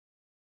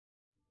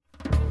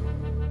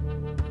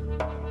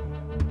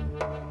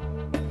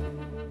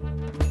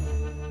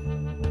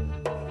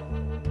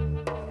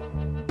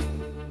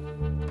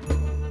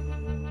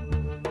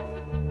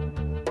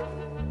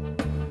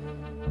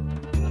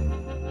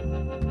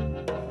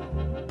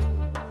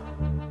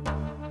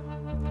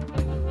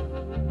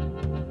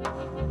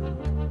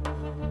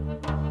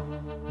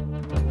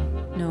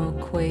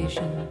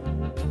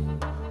vision,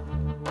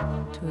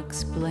 to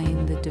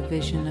explain the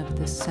division of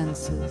the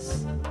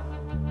senses.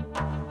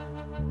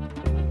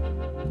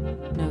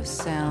 No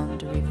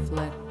sound to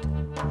reflect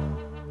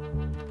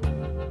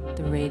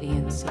the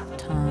radiance of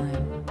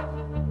time.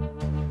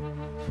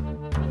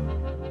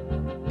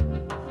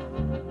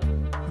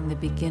 In the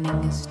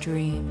beginning is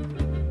dream,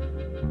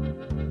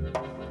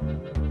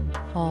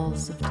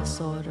 halls of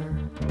disorder,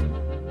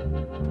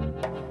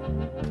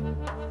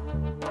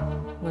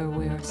 where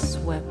we are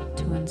swept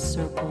to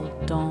encircle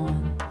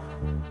dawn,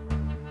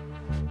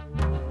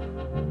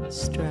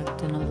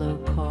 strapped in a low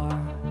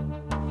car,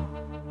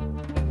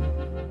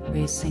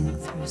 racing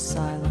through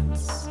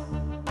silence,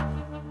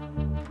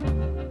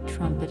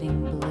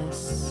 trumpeting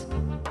bliss.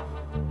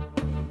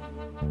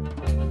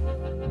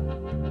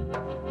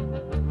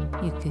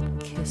 You could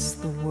kiss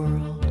the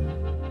world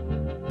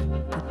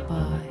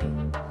goodbye.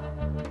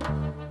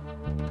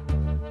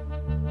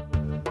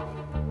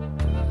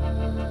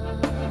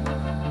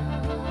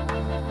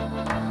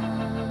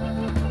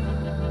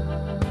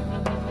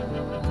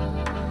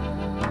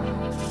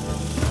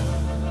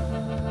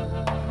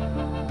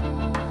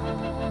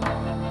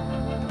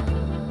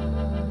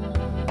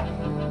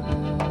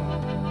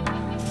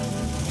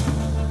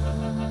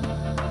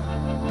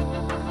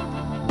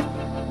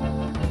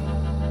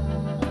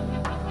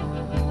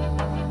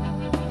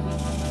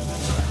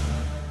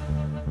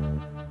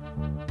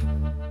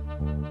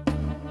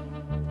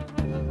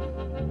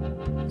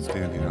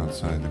 Standing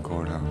outside the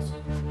courthouse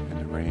in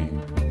the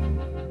rain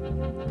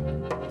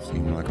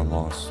seemed like a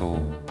lost soul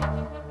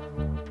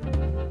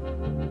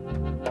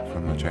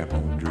from the chapel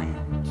of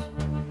dreams,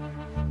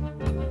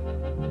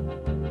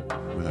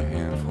 with a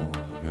handful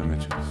of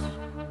images,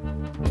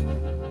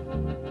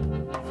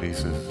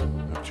 faces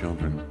of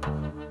children,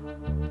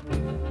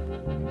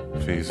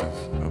 phases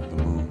of the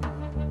moon.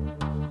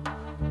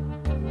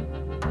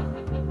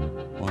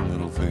 One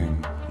little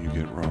thing you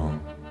get wrong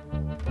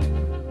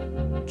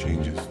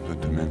changes the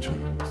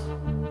dimensions.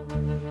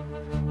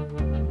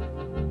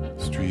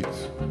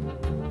 Streets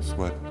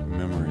sweat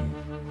memory,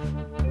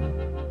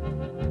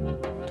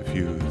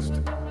 diffused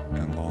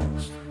and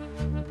lost,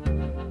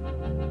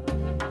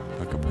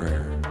 like a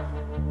prayer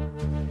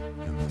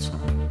in the sun.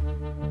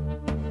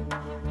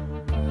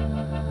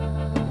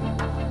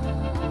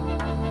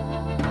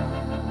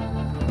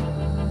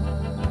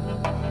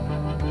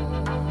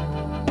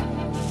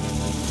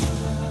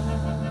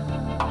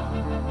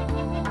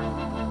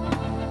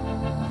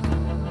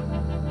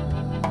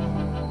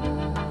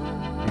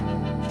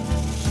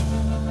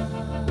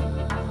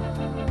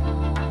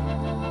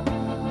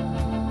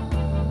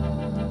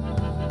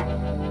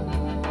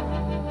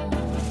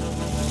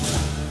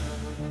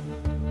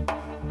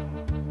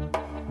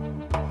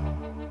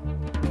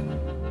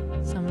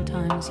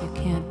 Sometimes you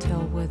can't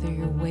tell whether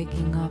you're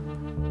waking up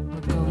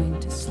or going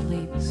to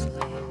sleep,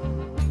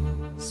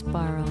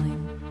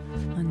 spiraling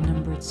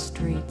unnumbered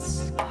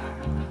streets.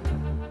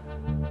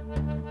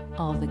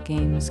 All the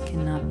games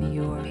cannot be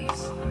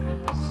yours.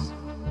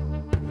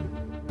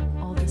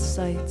 All the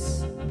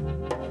sights,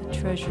 the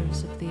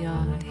treasures of the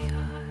eye.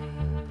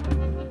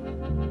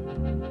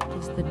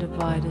 Does the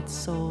divided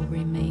soul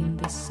remain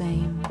the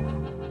same?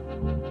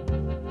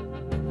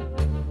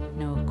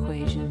 No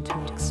equation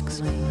to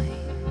explain.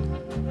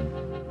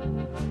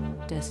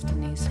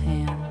 Destiny's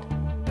hand,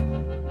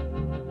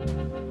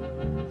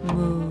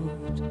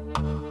 moved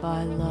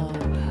by love,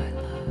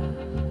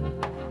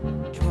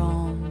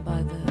 drawn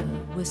by the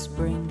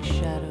whispering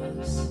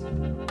shadows.